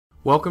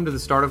Welcome to the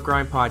Startup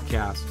Grind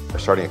podcast.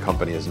 Starting a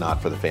company is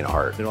not for the faint of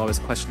heart. They're always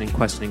questioning,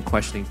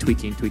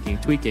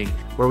 tweaking.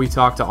 Where we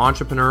talk to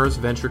entrepreneurs,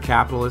 venture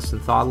capitalists,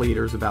 and thought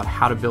leaders about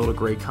how to build a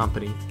great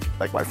company.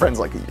 Like my friends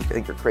like you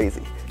think you're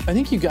crazy. I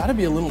think you gotta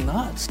be a little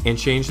nuts. And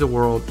change the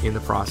world in the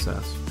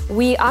process.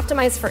 We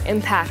optimize for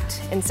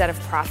impact instead of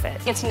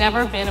profit. It's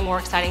never been a more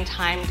exciting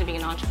time to be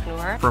an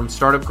entrepreneur. From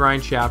Startup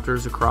Grind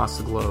chapters across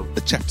the globe.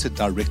 The chapter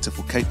director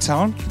for Cape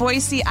Town,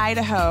 Boise,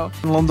 Idaho,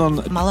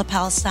 London, Mala,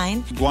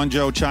 Palestine,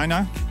 Guangzhou,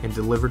 China. And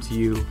delivered to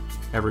you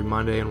every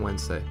Monday and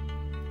Wednesday.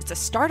 It's a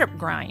startup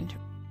grind.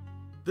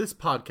 This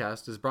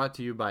podcast is brought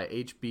to you by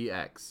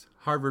HBX,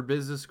 Harvard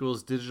Business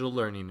School's digital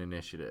learning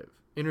initiative.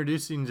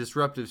 Introducing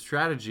Disruptive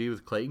Strategy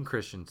with Clayton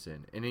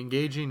Christensen, an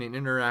engaging and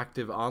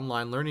interactive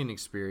online learning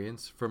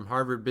experience from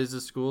Harvard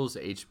Business School's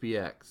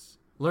HBX.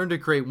 Learn to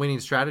create winning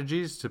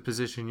strategies to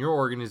position your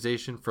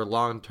organization for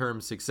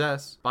long-term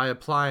success by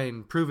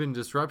applying proven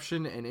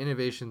disruption and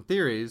innovation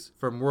theories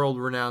from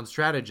world-renowned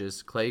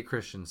strategist Clay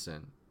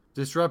Christensen.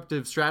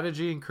 Disruptive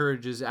Strategy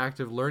encourages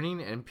active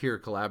learning and peer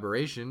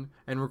collaboration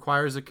and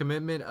requires a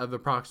commitment of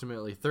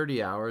approximately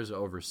 30 hours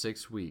over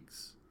 6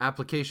 weeks.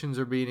 Applications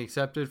are being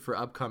accepted for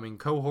upcoming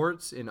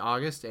cohorts in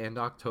August and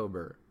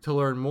October. To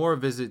learn more,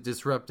 visit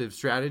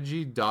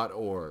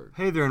disruptivestrategy.org.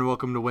 Hey there, and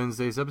welcome to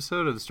Wednesday's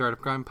episode of the Startup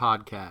Grind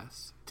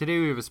podcast. Today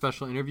we have a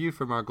special interview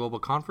from our global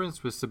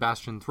conference with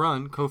Sebastian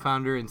Thrun,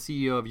 co-founder and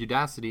CEO of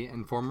Udacity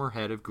and former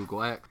head of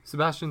Google X.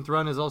 Sebastian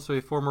Thrun is also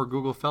a former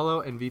Google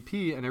Fellow and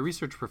VP and a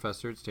research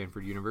professor at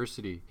Stanford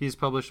University. He has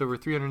published over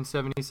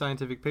 370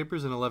 scientific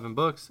papers and 11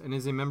 books and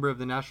is a member of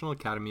the National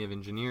Academy of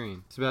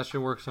Engineering.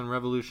 Sebastian works on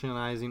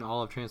revolutionizing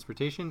all of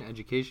transportation,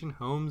 education,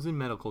 homes, and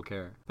medical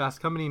care. Fast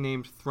Company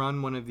named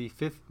Thrun one of the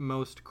 5th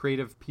most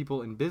creative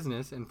people in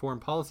business, and Foreign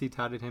Policy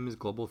touted him as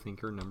Global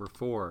Thinker number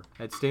 4.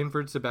 At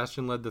Stanford,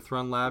 Sebastian led the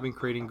Thrun Lab in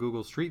creating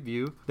Google Street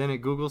View. Then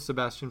at Google,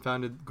 Sebastian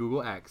founded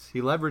Google X.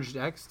 He leveraged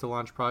X to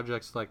launch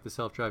projects like the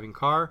self-driving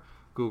car,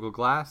 Google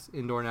Glass,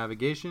 indoor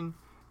navigation,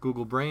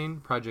 Google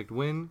Brain, Project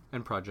Win,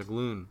 and Project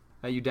Loon.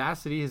 At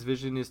Udacity, his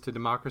vision is to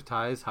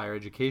democratize higher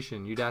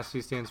education.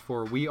 Udacity stands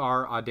for We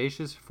Are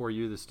Audacious for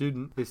You, the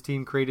student. His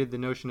team created the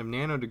notion of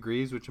nano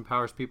degrees, which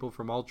empowers people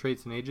from all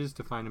traits and ages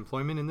to find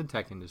employment in the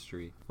tech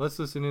industry. Let's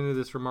listen into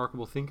this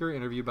remarkable thinker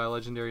interviewed by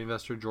legendary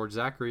investor George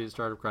Zachary at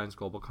Startup Grind's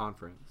Global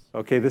Conference.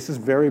 Okay, this is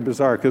very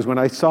bizarre because when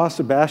I saw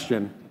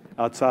Sebastian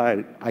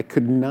outside, I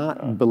could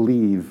not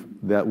believe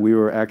that we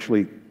were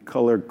actually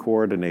color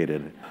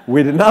coordinated.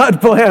 We did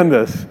not plan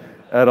this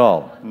at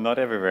all. Not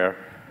everywhere.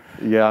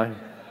 Yeah.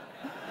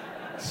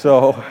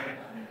 So,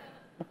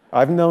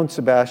 I've known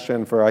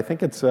Sebastian for, I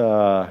think it's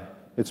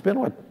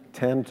been,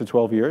 10 to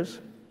 12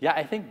 years? Yeah,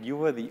 I think you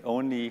were the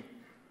only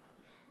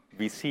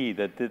VC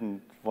that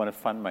didn't want to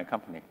fund my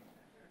company.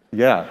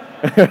 Yeah.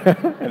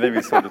 And then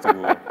we sold it to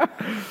Google.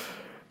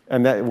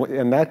 And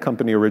that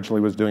company originally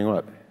was doing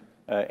what?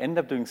 Ended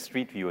up doing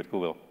Street View at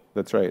Google.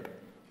 That's right.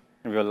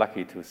 And we were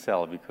lucky to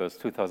sell because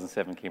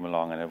 2007 came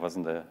along and it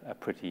wasn't a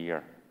pretty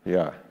year.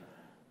 Yeah.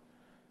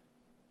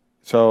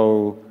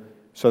 So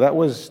that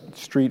was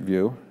Street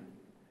View,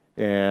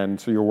 and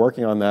so you're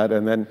working on that,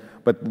 and then,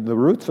 but the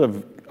roots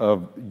of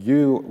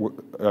you,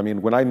 I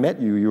mean, when I met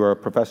you, you were a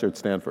professor at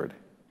Stanford.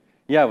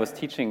 Yeah, I was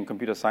teaching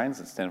computer science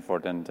at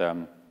Stanford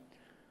and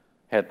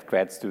had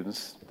grad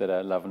students that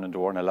I love and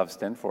adore, and I love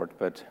Stanford,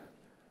 but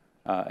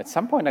at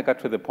some point I got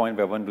to the point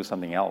where I wanted to do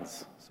something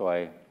else. So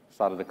I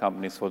started the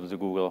company, sold it to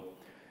Google,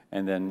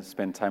 and then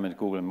spent time at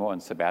Google more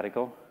on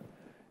sabbatical,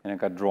 and I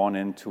got drawn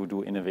in to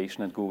do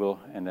innovation at Google,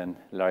 and then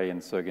Larry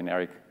and Sergey and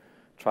Eric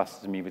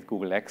trusted me with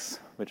Google X,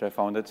 which I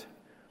founded,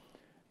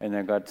 and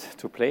I got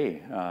to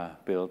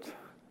build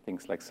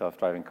things like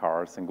self-driving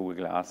cars and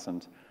Google Glass,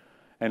 and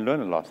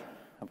learn a lot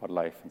about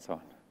life and so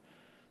on.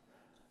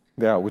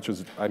 Yeah, which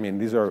was, I mean,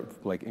 these are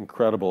like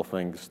incredible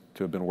things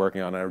to have been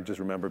working on. I just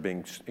remember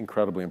being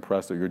incredibly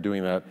impressed that you were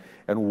doing that.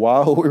 And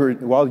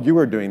while you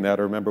were doing that,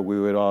 I remember we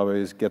would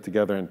always get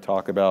together and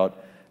talk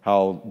about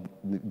how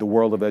the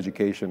world of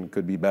education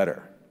could be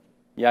better.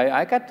 Yeah,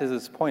 I got to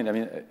this point, I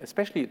mean,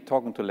 especially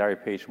talking to Larry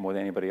Page more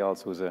than anybody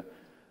else, who's a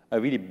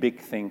really big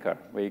thinker,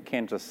 where you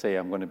can't just say,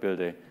 I'm going to build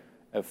a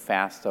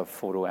faster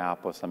photo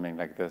app or something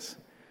like this.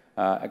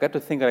 I got to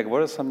think, like,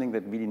 what is something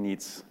that really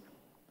needs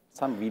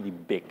some really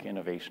big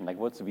innovation? Like,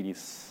 what really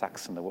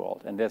sucks in the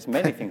world? And there's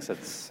many things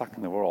that suck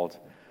in the world.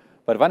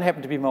 But one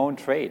happened to be my own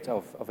trade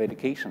of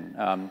education.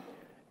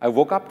 I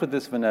woke up to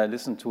this when I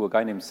listened to a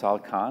guy named Sal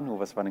Khan, who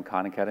was running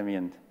Khan Academy,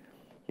 and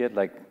he had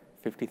like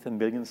 50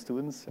 million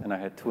students, and I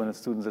had 200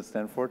 students at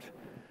Stanford,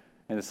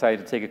 and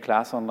decided to take a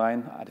class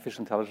online,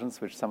 artificial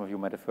intelligence, which some of you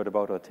might have heard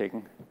about or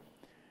taken.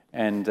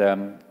 And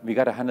we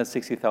got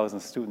 160,000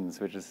 students,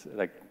 which is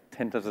like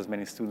 10 times as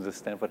many students as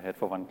Stanford had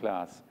for one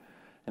class.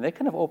 And that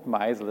kind of opened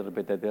my eyes a little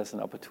bit that there's an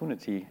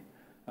opportunity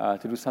to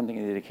do something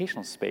in the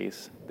educational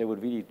space that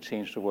would really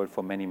change the world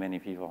for many, many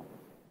people.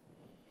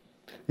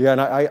 Yeah,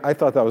 and I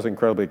thought that was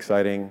incredibly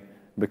exciting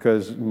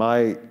because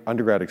my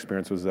undergrad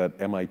experience was at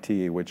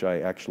MIT, which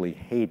I actually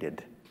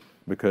hated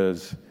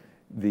because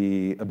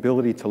the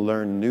ability to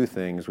learn new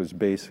things was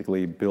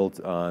basically built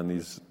on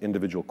these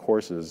individual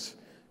courses.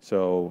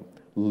 So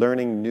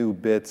learning new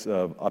bits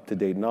of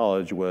up-to-date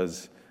knowledge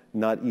was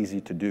not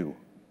easy to do.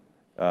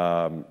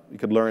 You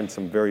could learn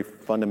some very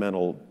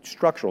fundamental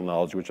structural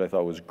knowledge, which I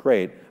thought was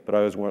great, but I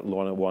always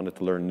wanted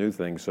to learn new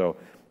things. So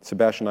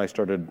Sebastian and I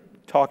started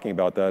talking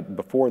about that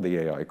before the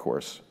AI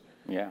course.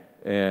 Yeah.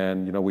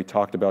 And, we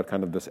talked about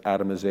kind of this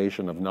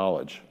atomization of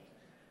knowledge.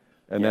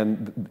 And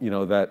then,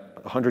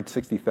 that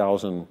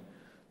 160,000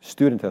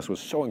 student test was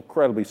so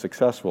incredibly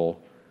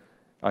successful.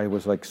 I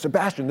was like,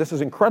 Sebastian, this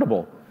is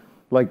incredible.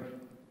 And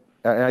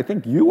I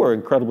think you were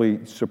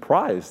incredibly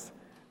surprised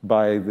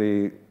by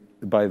the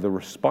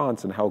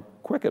response and how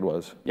quick it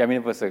was. Yeah, I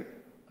mean, this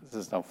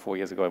is now 4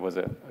 years ago, it was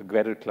a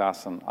graduate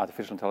class on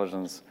artificial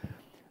intelligence.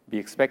 We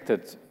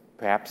expected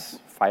perhaps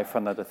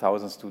 500,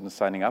 1,000 students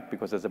signing up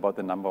because that's about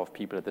the number of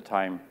people at the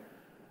time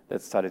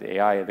that studied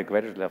AI at the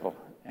graduate level.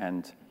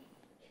 And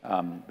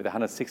with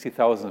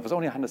 160,000, it was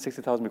only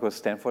 160,000 because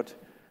Stanford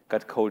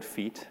got cold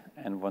feet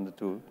and wanted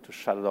to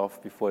shut it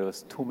off before it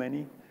was too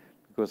many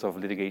because of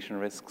litigation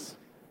risks.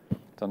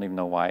 Don't even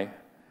know why.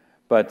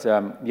 But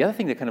the other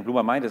thing that kind of blew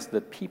my mind is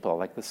the people,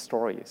 like the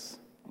stories.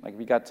 Like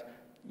we got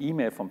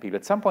email from people.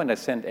 At some point, I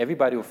sent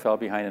everybody who fell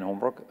behind in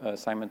homework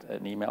assignment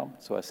an email.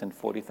 So I sent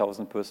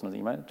 40,000 personal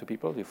email to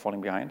people who are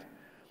falling behind.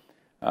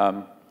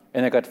 And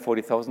I got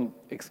 40,000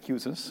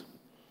 excuses.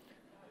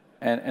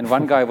 And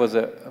one guy was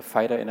a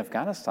fighter in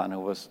Afghanistan who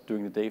was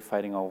during the day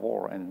fighting our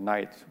war and at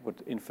night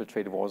would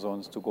infiltrate war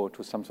zones to go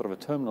to some sort of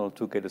a terminal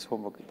to get his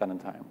homework done in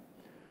time.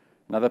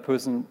 Another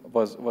person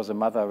was a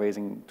mother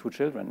raising 2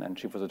 children, and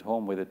she was at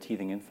home with a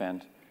teething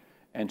infant.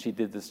 And she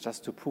did this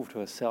just to prove to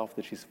herself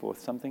that she's worth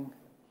something.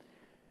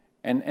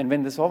 And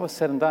when this all was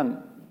said and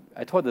done,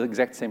 I taught the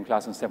exact same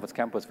class on Stanford's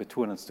campus with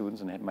 200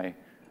 students and had my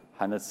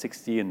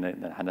 160 and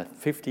then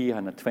 150,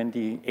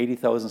 120,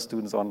 80,000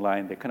 students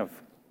online. They kind of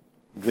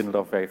dwindled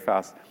off very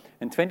fast.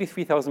 And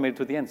 23,000 made it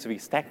to the end, so we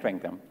stack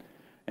ranked them.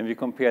 And we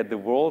compared the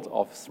world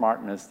of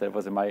smartness that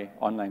was in my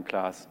online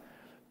class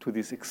to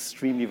these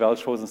extremely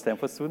well-chosen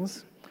Stanford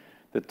students.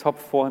 The top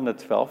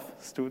 412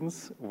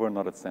 students were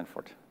not at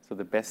Stanford. So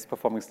the best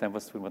performing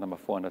Stanford student was number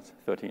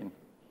 413.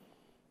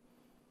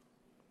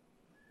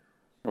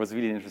 It was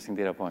really an interesting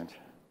data point.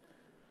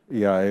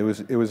 Yeah, it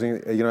was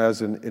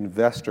as an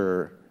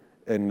investor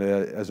and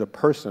as a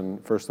person,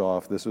 first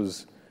off, this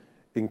was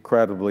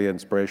incredibly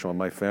inspirational.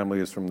 My family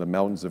is from the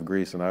mountains of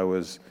Greece, and I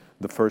was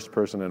the first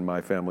person in my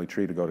family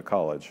tree to go to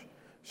college.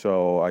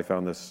 So I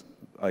found this,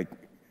 I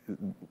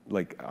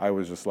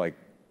was just like,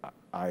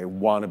 I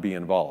want to be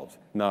involved,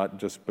 not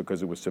just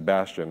because it was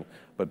Sebastian,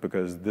 but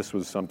because this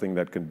was something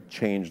that could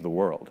change the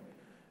world.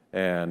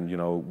 And,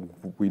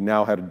 we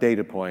now had a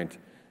data point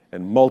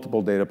and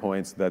multiple data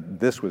points that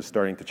this was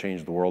starting to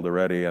change the world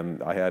already.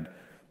 And I had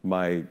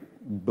my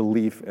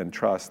belief and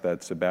trust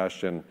that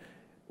Sebastian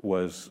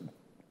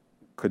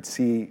could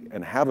see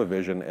and have a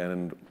vision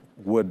and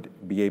would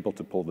be able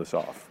to pull this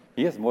off.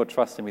 He has more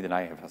trust in me than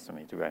I have trust in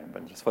me,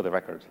 but just for the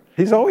record.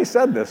 He's always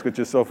said this, which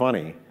is so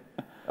funny.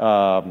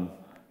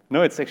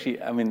 No, it's actually,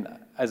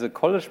 as a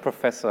college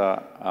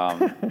professor,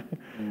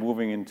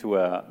 moving into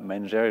a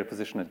managerial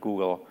position at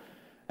Google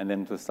and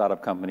then to a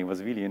startup company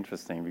was really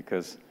interesting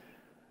because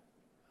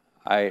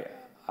I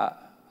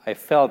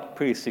felt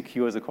pretty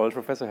secure as a college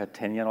professor, had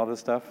tenure and all this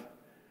stuff.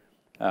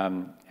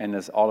 And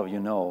as all of you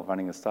know,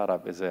 running a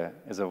startup is a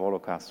roller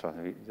coaster.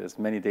 There's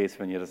many days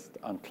when you're just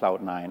on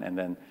cloud 9, and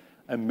then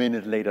a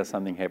minute later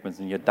something happens,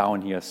 and you're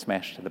down here,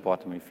 smashed to the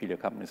bottom, you feel your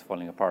company's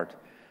falling apart.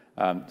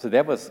 So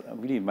that was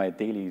really my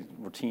daily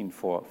routine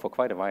for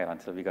quite a while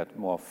until we got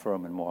more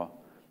firm and more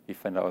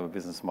defend our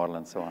business model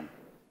and so on.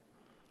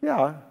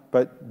 Yeah,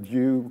 but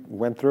you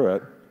went through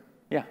it.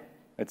 Yeah,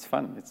 it's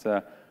fun. It's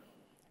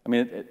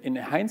in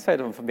hindsight,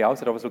 from the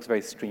outside, it always looks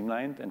very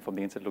streamlined, and from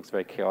the inside, it looks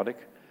very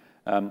chaotic.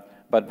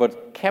 But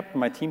what kept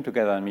my team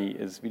together and me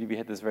is really we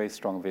had this very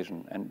strong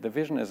vision. And the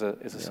vision is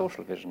a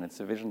social vision. It's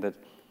a vision that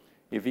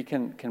if we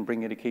can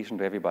bring education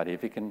to everybody,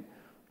 if we can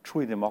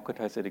truly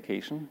democratize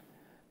education,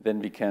 then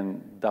we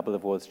can double the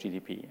world's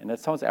GDP. And that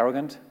sounds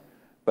arrogant,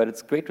 but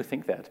it's great to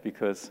think that,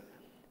 because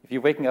if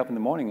you're waking up in the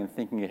morning and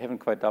thinking you haven't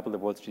quite doubled the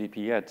world's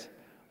GDP yet,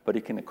 but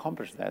you can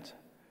accomplish that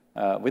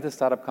with a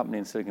startup company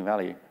in Silicon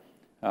Valley,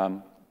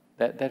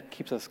 that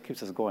keeps us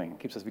going,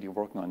 keeps us really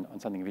working on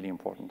something really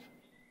important.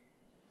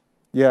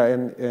 Yeah,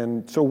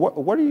 and so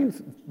what are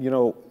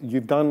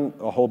you've done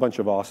a whole bunch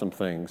of awesome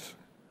things,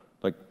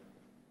 like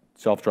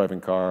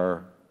self-driving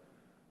car,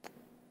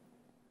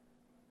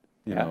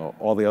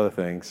 all the other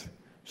things.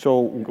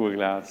 So Google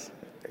Glass.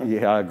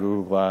 Yeah,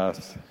 Google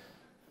Glass.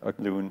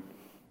 Loon.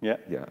 Yeah.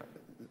 Yeah.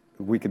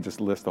 We could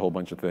just list a whole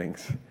bunch of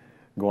things,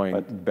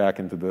 going back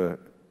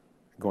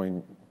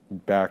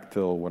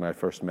till when I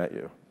first met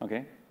you.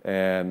 Okay.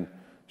 And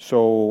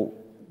so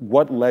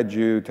what led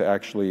you to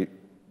actually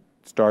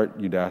start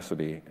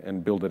Udacity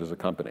and build it as a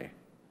company?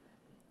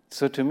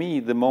 So to me,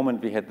 the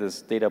moment we had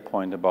this data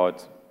point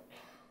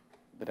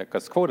that I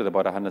got quoted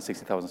about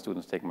 160,000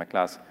 students taking my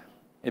class,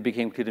 it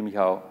became clear to me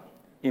how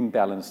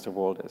imbalanced the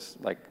world is.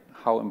 Like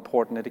how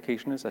important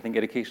education is. I think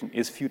education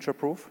is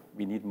future-proof.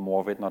 We need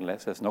more of it, not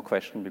less. There's no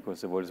question,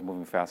 because the world is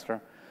moving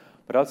faster.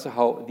 But also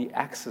how the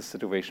access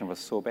situation was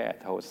so bad,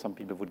 how some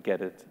people would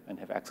get it and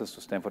have access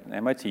to Stanford and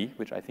MIT,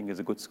 which I think is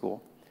a good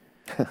school.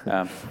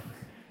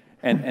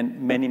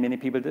 And many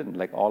people didn't.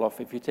 Like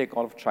if you take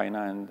all of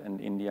China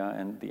and India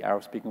and the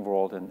Arab-speaking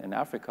world and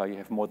Africa, you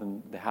have more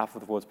than the half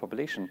of the world's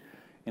population.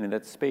 And in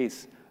that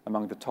space,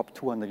 among the top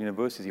 200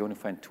 universities, you only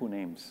find 2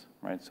 names,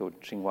 right? So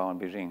Tsinghua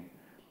and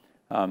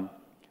Beijing.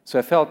 So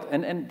I felt,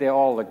 and they're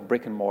all like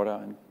brick and mortar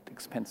and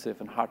expensive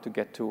and hard to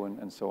get to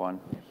and so on.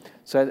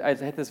 So I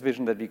had this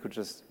vision that we could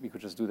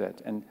just do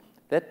that. And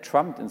that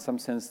trumped, in some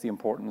sense, the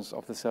importance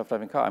of the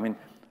self-driving car. I mean,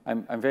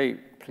 I'm very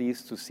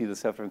pleased to see the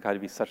self-driving car to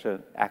be such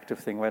an active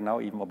thing right now.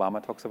 Even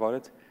Obama talks about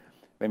it.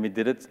 When we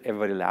did it,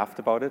 everybody laughed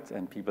about it,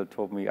 and people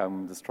told me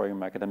I'm destroying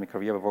my academic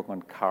career by working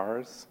on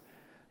cars.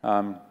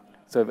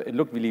 So it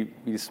looked really,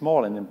 really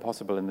small and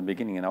impossible in the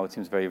beginning, and now it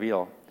seems very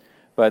real.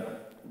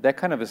 But that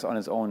kind of is on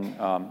its own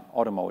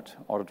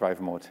auto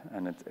drive mode,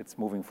 and it's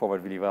moving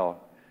forward really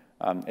well.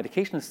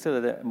 Education is still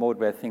at a mode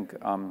where I think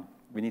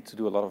we need to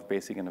do a lot of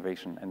basic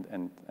innovation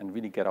and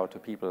really get out to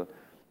people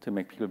to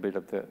make people build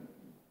up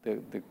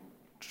the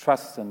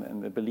trust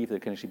and the belief that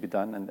it can actually be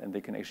done, and they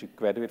can actually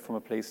graduate from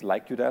a place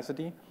like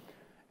Udacity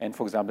and,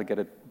 for example, get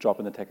a job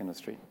in the tech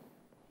industry.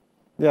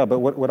 Yeah, but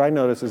what I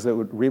noticed is that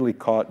it really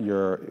caught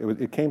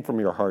it came from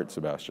your heart,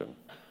 Sebastian.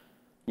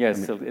 Yeah,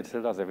 it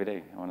still does every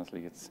day,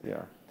 honestly.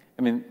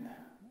 I mean,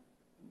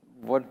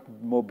 what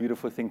more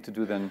beautiful thing to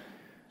do than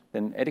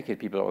educate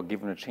people or give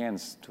them a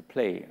chance to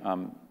play?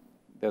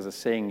 There's a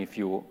saying, if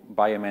you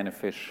buy a man a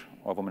fish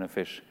or a woman a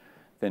fish,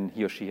 then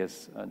he or she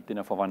has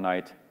dinner for one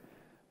night.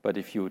 But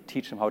if you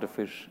teach them how to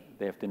fish,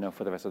 they have dinner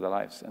for the rest of their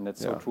lives. And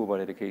that's so true about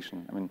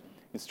education. I mean,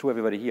 it's true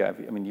everybody here.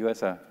 I mean,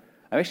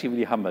 I'm actually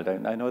really humbled.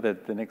 I know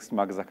that the next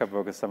Mark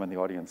Zuckerberg is somewhere in the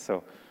audience,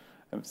 so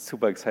I'm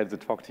super excited to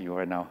talk to you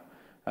right now,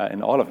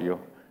 and all of you.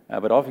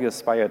 But all of you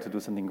aspire to do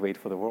something great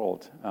for the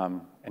world,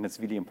 and it's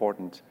really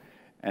important.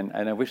 And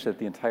I wish that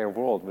the entire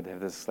world would have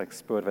this like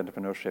spirit of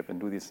entrepreneurship and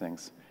do these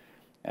things.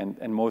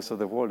 And most of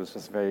the world is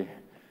just very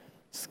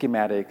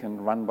schematic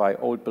and run by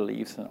old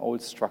beliefs and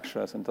old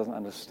structures and doesn't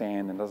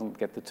understand and doesn't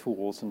get the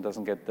tools and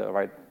doesn't get the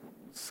right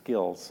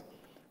skills.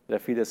 But I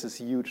feel there's this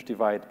huge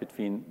divide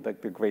between the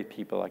great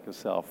people like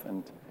yourself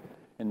and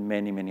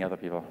many, many other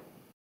people.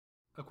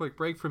 A quick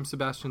break from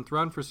Sebastian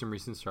Thrun for some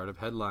recent startup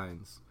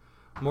headlines.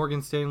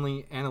 Morgan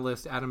Stanley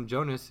analyst Adam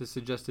Jonas has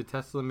suggested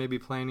Tesla may be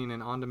planning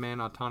an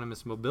on-demand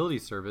autonomous mobility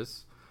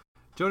service.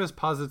 Jonas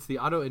posits the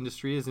auto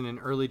industry is in an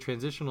early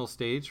transitional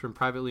stage from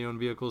privately owned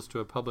vehicles to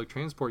a public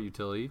transport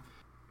utility,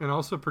 and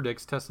also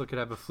predicts Tesla could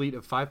have a fleet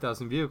of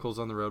 5,000 vehicles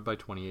on the road by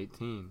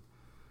 2018.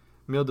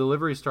 Meal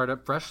delivery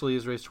startup Freshly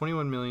has raised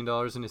 $21 million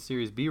in a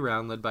Series B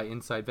round led by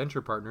Insight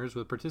Venture Partners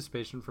with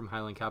participation from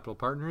Highland Capital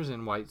Partners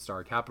and White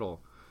Star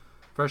Capital.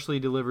 Freshly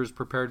delivers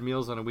prepared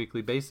meals on a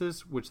weekly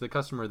basis, which the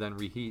customer then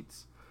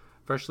reheats.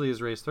 Freshly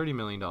has raised $30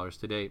 million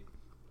to date.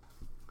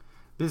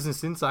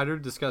 Business Insider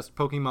discussed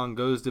Pokemon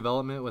Go's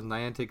development with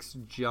Niantic's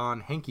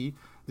John Hanke.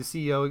 The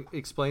CEO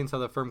explains how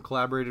the firm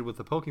collaborated with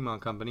the Pokemon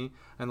Company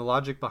and the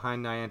logic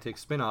behind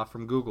Niantic's spinoff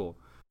from Google.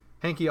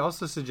 Hanke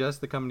also suggests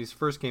the company's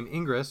first game,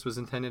 Ingress, was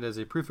intended as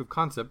a proof of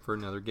concept for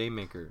another game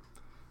maker.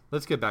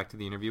 Let's get back to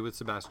the interview with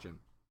Sebastian.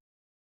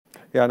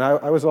 Yeah, and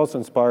I was also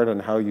inspired on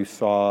how you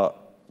saw,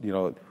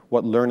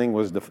 what learning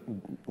was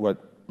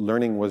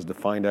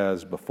defined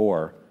as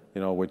before,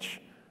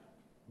 which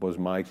was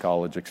my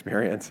college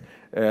experience,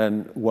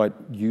 and what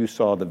you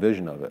saw the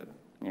vision of it.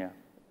 Yeah.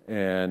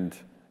 And,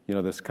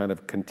 this kind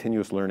of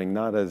continuous learning,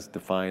 not as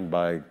defined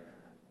by,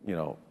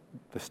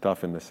 the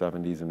stuff in the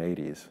 70s and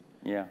 80s.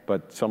 Yeah.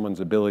 But someone's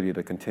ability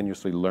to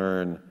continuously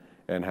learn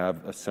and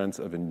have a sense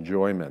of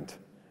enjoyment.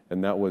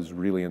 And that was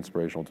really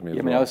inspirational to me as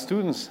well. I mean,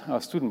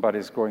 our student body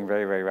is growing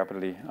very, very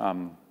rapidly.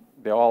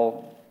 They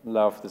all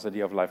love this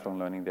idea of lifelong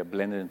learning. They're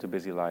blended into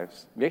busy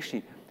lives.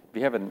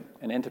 We have an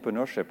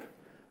entrepreneurship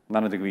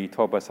nanodegree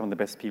taught by some of the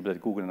best people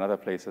at Google and other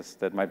places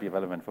that might be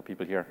relevant for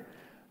people here,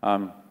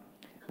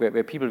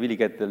 where people really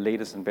get the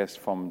latest and best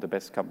from the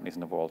best companies in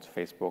the world: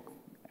 Facebook,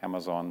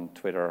 Amazon,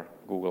 Twitter,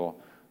 Google,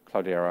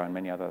 Cloudera, and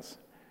many others.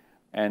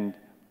 And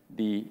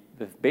the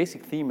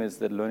basic theme is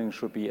that learning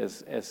should be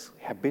as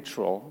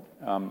habitual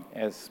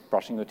as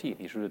brushing your teeth.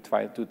 You should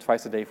do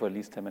twice a day for at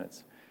least 10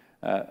 minutes.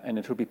 And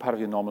it should be part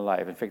of your normal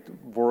life. In fact,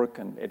 work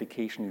and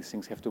education, these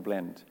things have to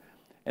blend.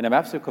 And I'm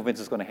absolutely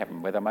convinced it's going to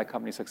happen. Whether my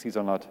company succeeds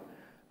or not,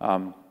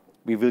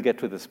 we will get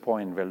to this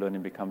point where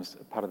learning becomes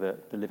part of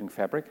the living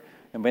fabric.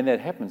 And when that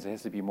happens, it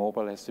has to be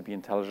mobile, it has to be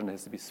intelligent, it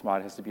has to be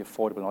smart, it has to be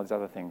affordable, and all these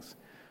other things.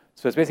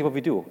 So it's basically what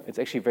we do. It's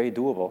actually very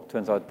doable.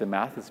 Turns out the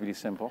math is really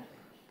simple.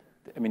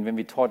 I mean, when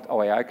we taught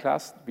our AI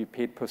class, we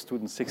paid per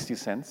student 60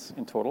 cents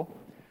in total.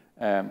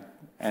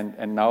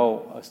 And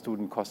now a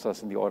student costs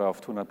us in the order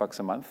of $200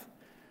 a month.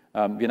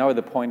 We're now at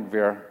the point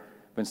where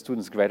when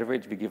students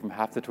graduate, we give them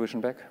half the tuition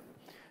back.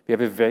 We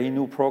have a very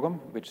new program,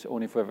 which is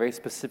only for very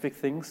specific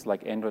things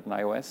like Android and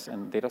iOS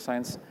and data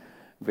science,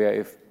 where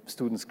if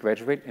students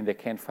graduate and they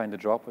can't find a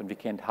job and we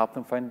can't help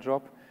them find a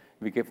job,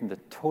 We give them the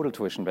total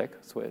tuition back,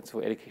 so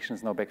education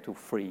is now back to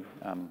free.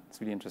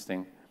 It's really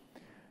interesting.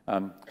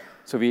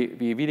 So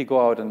we really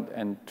go out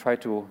and try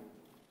to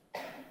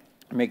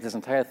make this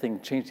entire thing,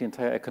 change the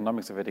entire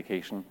economics of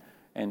education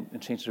and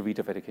change the rate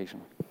of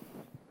education.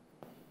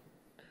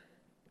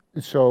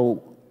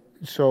 So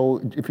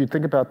if you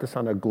think about this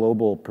on a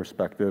global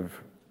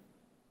perspective,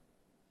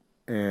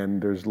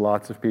 and there's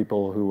lots of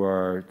people who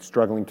are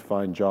struggling to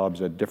find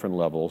jobs at different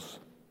levels,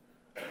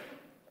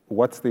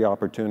 what's the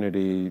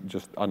opportunity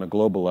just on a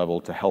global level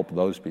to help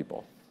those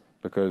people?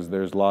 Because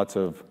there's lots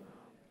of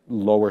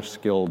lower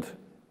skilled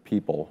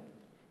people.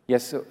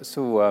 Yes,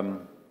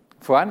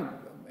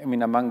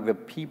 among the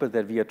people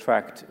that we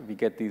attract, we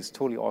get these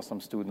totally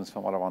awesome students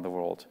from all around the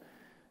world.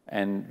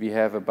 And we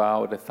have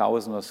about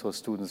 1,000 or so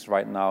students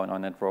right now in our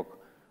network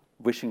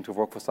wishing to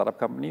work for startup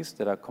companies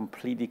that are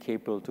completely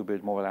capable to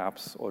build mobile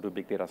apps or do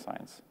big data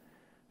science.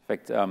 In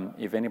fact,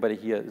 if anybody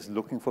here is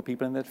looking for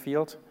people in that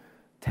field,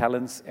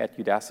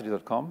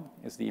 talents@udacity.com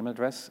is the email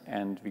address,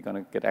 and we're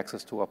going to get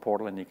access to our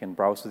portal, and you can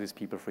browse to these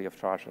people free of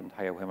charge and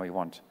hire whoever you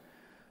want.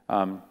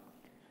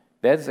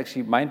 That is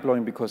actually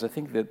mind-blowing because I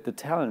think that the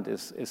talent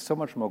is so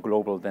much more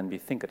global than we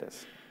think it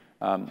is.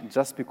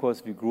 Just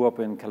because we grew up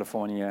in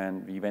California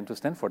and we went to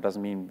Stanford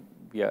doesn't mean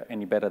we are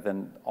any better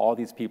than all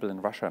these people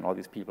in Russia and all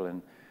these people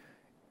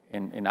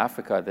in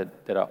Africa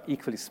that are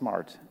equally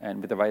smart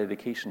and with the right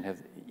education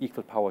have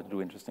equal power to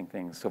do interesting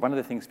things. So one of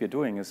the things we're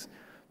doing is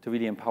to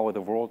really empower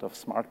the world of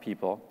smart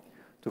people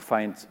to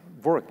find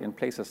work in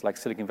places like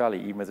Silicon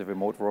Valley, even as a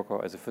remote worker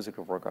or as a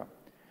physical worker.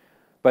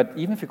 But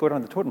even if you go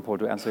down the totem pole,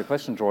 to answer your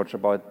question, George,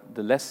 about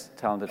the less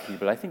talented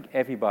people, I think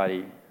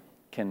everybody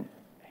can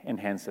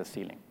enhance their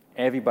ceiling.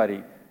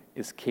 Everybody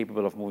is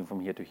capable of moving from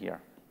here to here.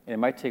 And it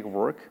might take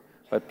work,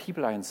 but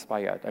people are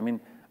inspired. I mean,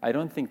 I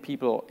don't think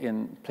people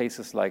in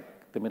places like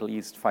the Middle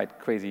East fight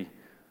crazy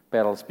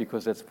battles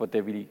because that's what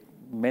they're really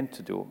meant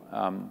to do.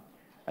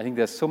 I think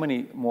there's so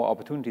many more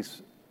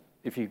opportunities.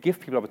 If you give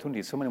people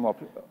opportunities, so many more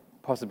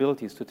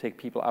possibilities to take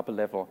people up a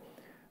level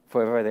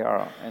wherever they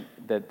are, and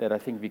that I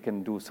think we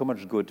can do so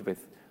much good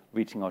with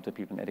reaching out to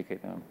people and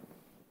educating them.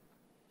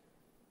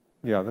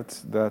 Yeah,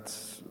 that's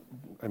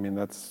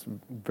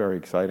very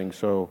exciting.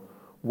 So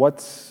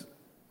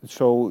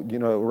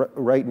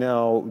right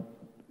now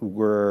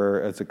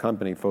we're as a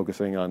company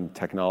focusing on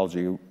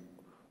technology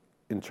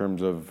in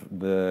terms of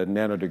the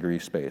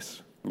nanodegree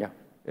space. Yeah.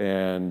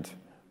 And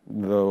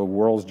the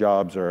world's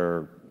jobs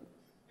are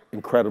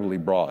incredibly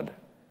broad.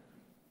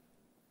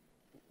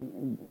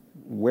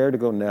 Where to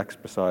go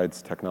next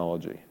besides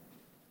technology?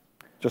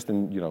 Just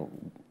in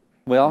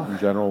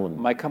general.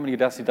 My company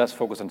Udacity does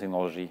focus on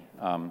technology.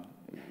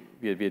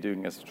 We are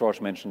doing, as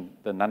George mentioned,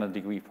 the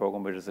nanodegree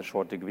program, which is a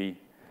short degree,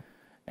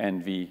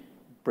 and we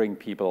bring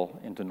people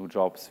into new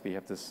jobs. We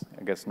have this,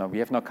 we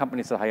have now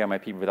companies that hire my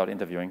people without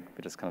interviewing,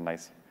 which is kind of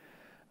nice.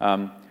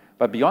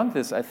 But beyond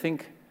this, I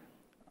think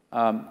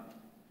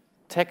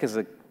tech is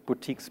a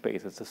boutique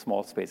space. It's a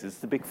small space.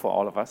 It's big for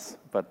all of us,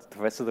 but the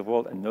rest of the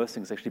world, and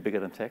nursing is actually bigger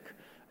than tech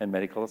and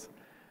medicals.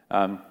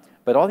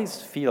 But all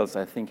these fields,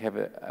 I think, have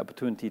an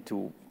opportunity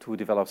to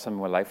develop some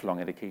more lifelong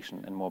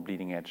education and more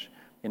bleeding edge.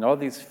 In all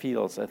these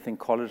fields, I think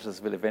colleges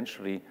will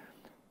eventually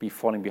be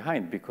falling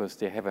behind because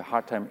they have a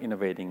hard time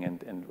innovating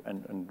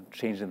and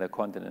changing their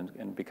content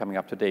and becoming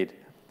up to date.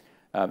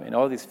 In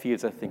all these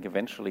fields, I think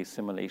eventually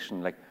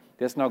simulation, like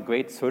there's now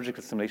great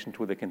surgical simulation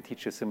tool that can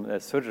teach you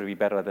surgery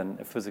better than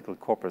a physical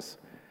corpus.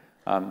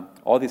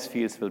 All these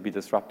fields will be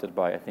disrupted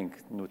by, I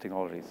think, new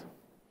technologies.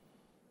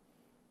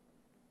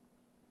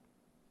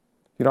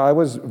 I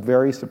was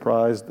very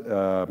surprised.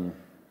 I'm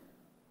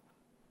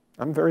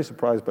very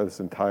surprised by this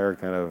entire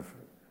kind of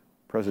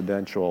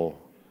presidential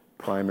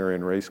primary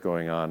and race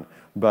going on.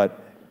 But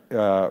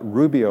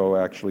Rubio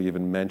actually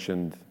even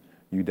mentioned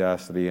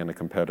Udacity and a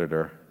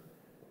competitor.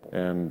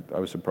 And I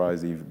was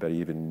surprised that he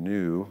even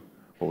knew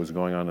what was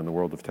going on in the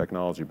world of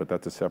technology, but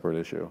that's a separate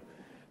issue.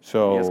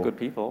 So he has good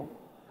people.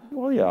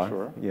 Well, yeah,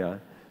 sure. Yeah.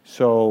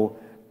 So,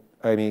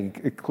 I mean,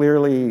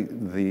 clearly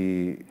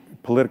the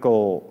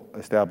political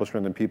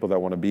establishment and people that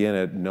want to be in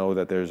it know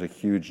that there's a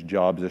huge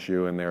jobs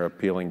issue and they're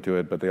appealing to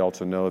it, but they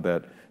also know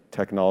that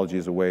technology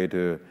is a way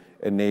to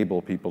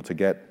enable people to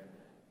get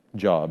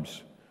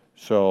jobs.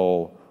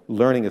 So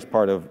learning is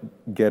part of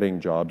getting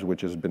jobs,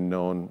 which has been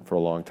known for a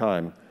long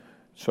time.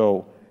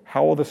 So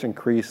how will this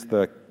increase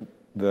the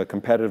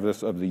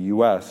competitiveness of the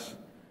US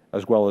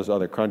as well as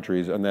other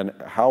countries? And then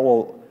how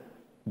will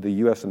the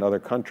US and other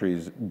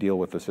countries deal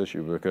with this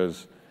issue?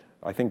 Because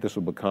I think this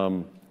will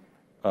become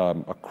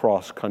a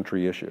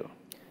cross-country issue.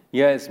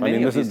 Yeah, it's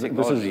many of these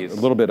technologies. This is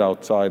a little bit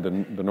outside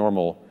the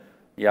normal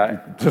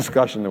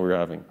discussion that we're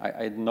having.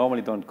 I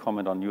normally don't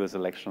comment on US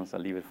elections. I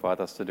leave it for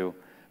others to do.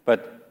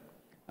 But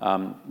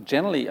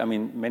generally, I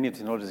mean, many of the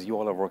technologies you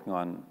all are working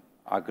on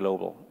are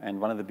global.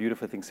 And one of the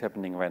beautiful things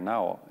happening right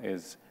now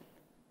is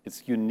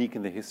it's unique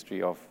in the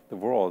history of the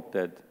world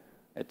that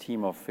a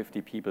team of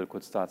 50 people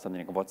could start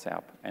something like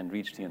WhatsApp and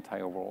reach the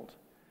entire world.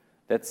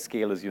 That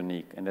scale is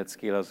unique, and that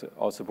scale has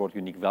also brought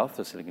unique wealth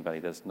to Silicon Valley.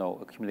 There's no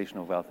accumulation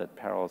of wealth that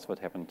parallels what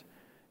happened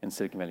in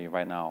Silicon Valley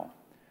right now.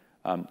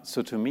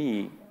 So to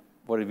me,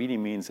 what it really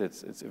means,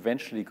 it's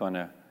eventually going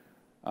to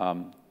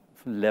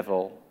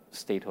level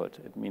statehood.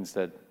 It means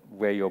that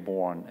where you're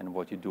born and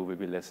what you do will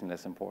be less and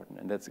less important,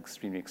 and that's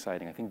extremely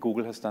exciting. I think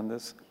Google has done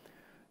this.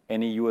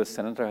 Any US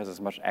senator has as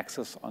much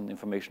access on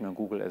information on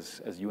Google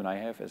as you and I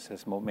have,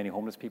 as many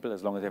homeless people,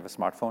 as long as they have a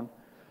smartphone.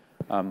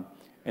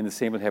 And the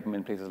same will happen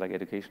in places like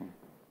education.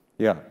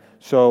 Yeah.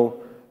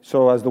 So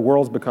as the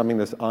world's becoming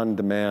this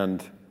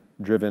on-demand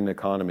driven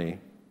economy,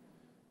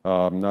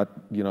 not,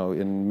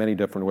 in many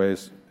different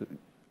ways,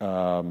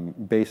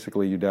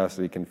 basically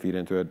Udacity can feed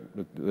into it,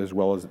 as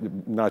well as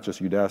not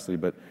just Udacity,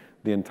 but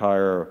the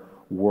entire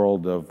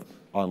world of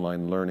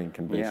online learning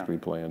can basically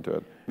play into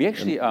it. We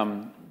actually,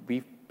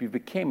 we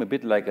became a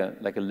bit like a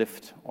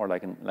Lyft or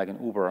like an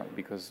Uber,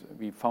 because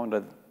we found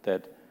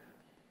that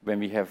when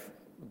we have,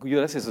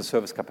 Udacity is a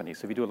service company,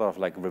 so we do a lot of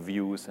like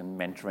reviews and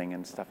mentoring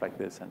and stuff like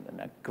this,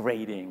 and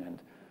grading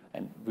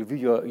and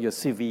review your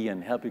CV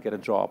and help you get a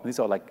job. These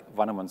are like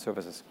one-on-one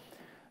services.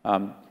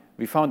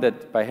 We found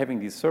that by having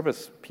these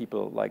service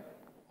people like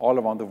all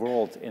around the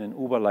world in an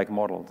Uber-like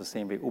model, the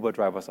same way Uber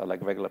drivers are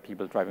like regular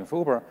people driving for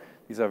Uber,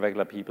 these are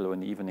regular people who in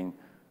the evening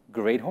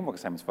grade homework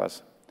assignments for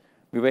us.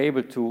 We were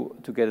able to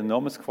get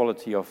enormous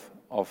quality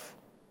of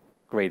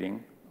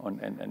grading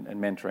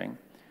and mentoring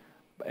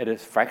at a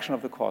fraction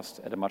of the cost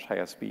at a much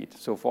higher speed.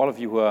 So for all of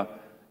you who are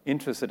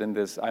interested in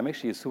this, I'm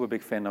actually a super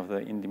big fan of the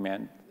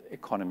in-demand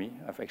economy.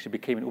 I've actually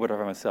became an Uber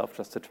driver myself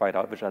just to try it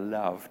out, which I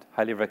loved.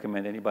 Highly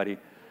recommend anybody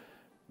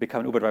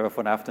become an Uber driver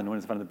for an afternoon.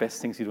 It's one of the best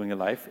things you do in your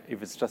life,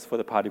 if it's just for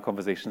the party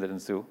conversations that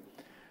ensue.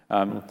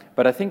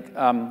 But I think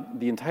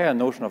the entire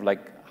notion of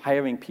like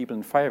hiring people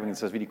and firing is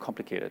just really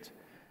complicated.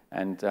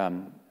 And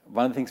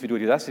one of the things we do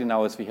at Udacity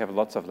now is we have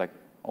lots of like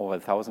over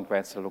 1,000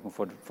 grads that are looking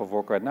for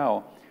work right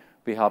now.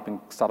 We're helping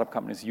startup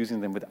companies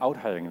using them without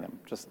hiring them.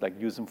 Just like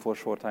use them for a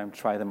short time,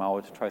 try them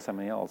out, try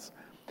something else.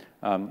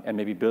 And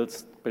maybe build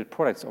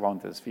products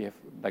around this. We have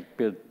like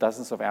built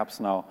dozens of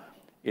apps now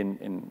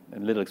in a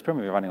little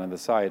experiment we're running on the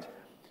side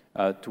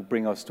to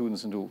bring our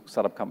students into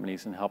startup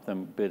companies and help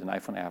them build an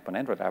iPhone app, an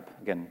Android app.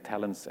 Again,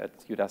 talents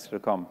at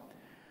udacity.com.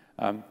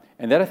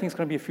 And that I think is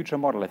going to be a future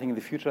model. I think in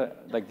the future,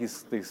 like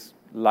these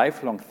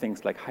lifelong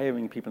things like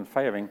hiring people and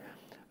firing,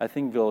 I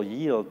think will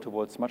yield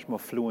towards much more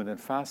fluent and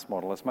fast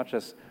model, as much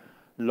as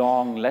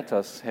long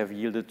letters have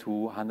yielded to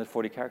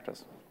 140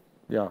 characters.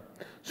 Yeah.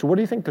 So what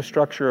do you think the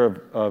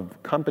structure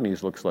of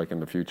companies looks like in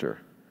the future?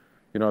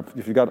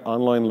 If you've got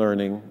online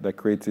learning that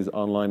creates these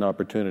online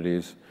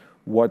opportunities,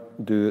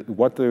 what does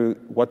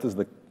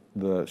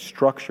the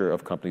structure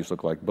of companies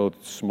look like,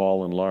 both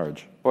small and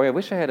large? Boy, I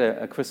wish I had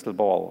a crystal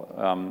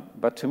ball.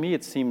 But to me,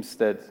 it seems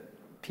that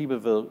people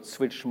will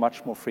switch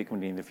much more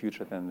frequently in the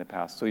future than in the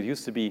past. So it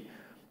used to be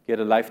you had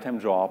a lifetime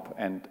job,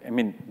 and I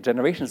mean,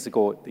 generations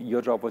ago,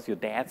 your job was your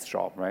dad's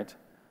job, right?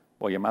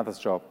 Or your mother's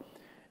job.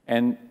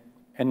 And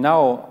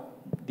now,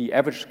 the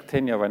average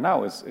tenure right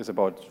now is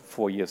about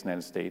 4 years in the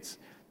United States.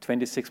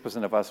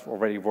 26% of us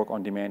already work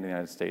on demand in the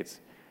United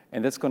States.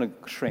 And that's going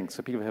to shrink,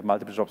 so people have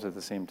multiple jobs at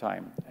the same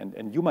time.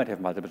 And you might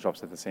have multiple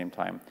jobs at the same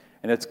time.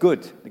 And that's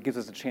good. It gives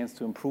us a chance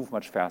to improve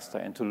much faster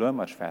and to learn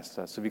much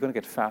faster. So we're going to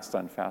get faster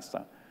and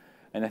faster.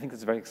 And I think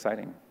that's very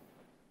exciting.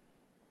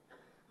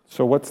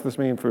 So what's this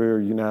mean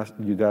for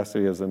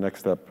Udacity as the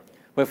next step?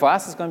 Well, for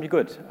us, it's going to be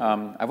good.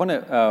 I want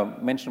to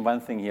mention one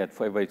thing here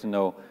for everybody to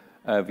know.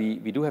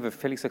 We do have a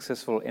fairly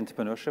successful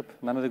entrepreneurship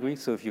nano degree.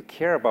 So if you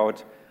care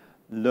about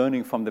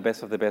learning from the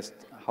best of the best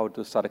how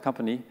to start a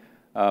company,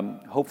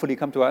 hopefully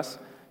come to us.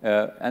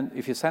 And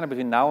if you sign up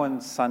between now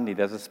and Sunday,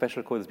 there's a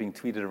special code that's being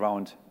tweeted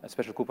around, a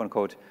special coupon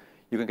code.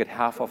 You can get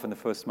half off in the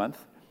first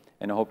month,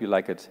 and I hope you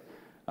like it.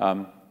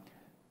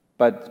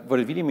 But what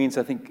it really means,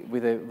 I think,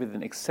 with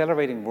an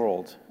accelerating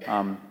world,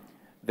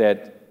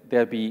 that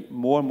there'll be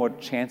more and more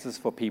chances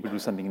for people to do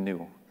something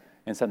new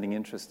and something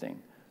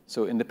interesting.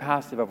 So in the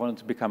past, if I wanted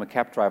to become a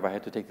cab driver, I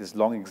had to take this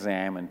long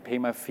exam and pay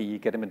my fee,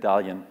 get a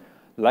medallion,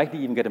 likely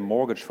even get a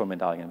mortgage for a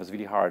medallion. It was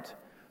really hard.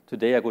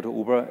 Today, I go to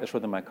Uber, I show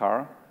them my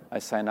car, I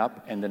sign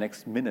up, and the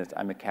next minute,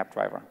 I'm a cab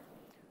driver.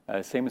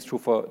 Same is true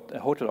for a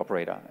hotel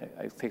operator.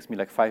 It takes me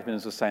like 5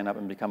 minutes to sign up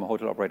and become a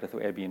hotel operator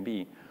through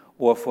Airbnb.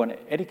 Or for an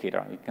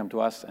educator, you come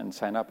to us and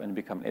sign up and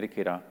become an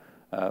educator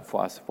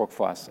for us, work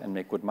for us, and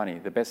make good money.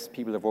 The best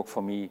people that work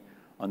for me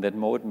on that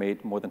mode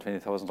made more than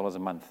 $20,000 a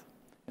month.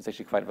 It's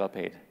actually quite well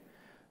paid.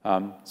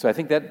 So I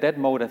think that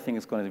mode, I think,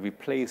 is going to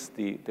replace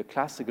the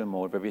classical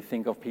mode where we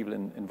think of people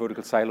in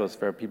vertical silos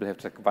where people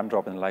have like one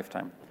job in a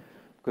lifetime.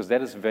 Because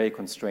that is very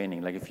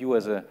constraining. Like if you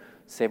as a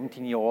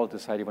 17-year-old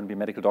decide you want to be a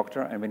medical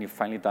doctor, and when you're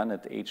finally done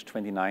at age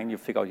 29, you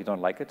figure out you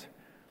don't like it,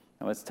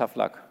 it's tough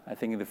luck. I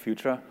think in the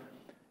future,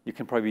 you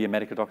can probably be a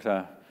medical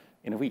doctor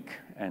in a week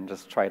and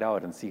just try it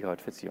out and see how it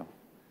fits you.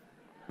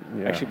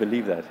 Yeah. I actually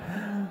believe that.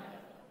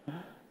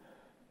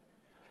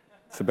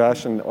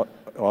 Sebastian,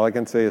 all I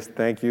can say is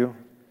thank you.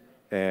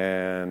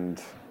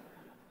 And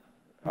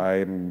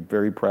I'm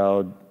very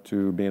proud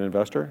to be an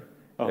investor.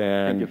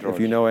 And if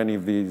you know any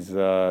of these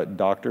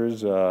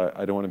doctors,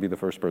 I don't want to be the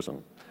first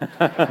person.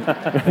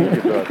 Thank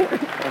you, George.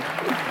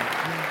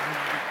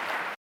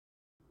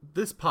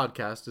 This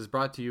podcast is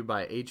brought to you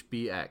by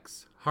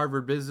HBX,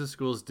 Harvard Business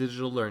School's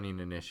digital learning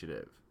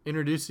initiative.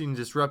 Introducing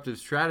Disruptive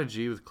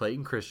Strategy with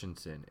Clayton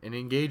Christensen, an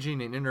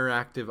engaging and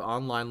interactive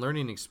online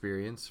learning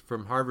experience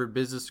from Harvard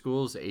Business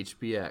School's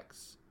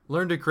HBX.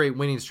 Learn to create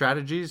winning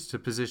strategies to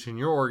position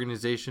your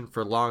organization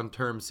for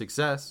long-term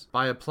success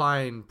by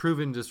applying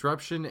proven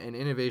disruption and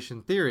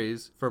innovation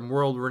theories from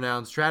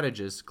world-renowned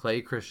strategist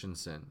Clay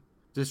Christensen.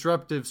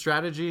 Disruptive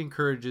Strategy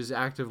encourages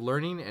active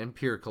learning and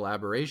peer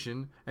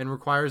collaboration and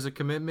requires a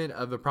commitment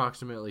of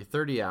approximately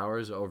 30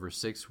 hours over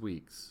 6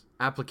 weeks.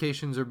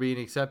 Applications are being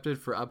accepted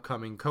for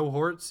upcoming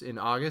cohorts in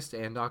August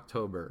and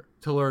October.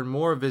 To learn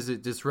more,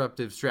 visit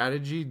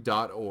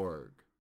disruptivestrategy.org.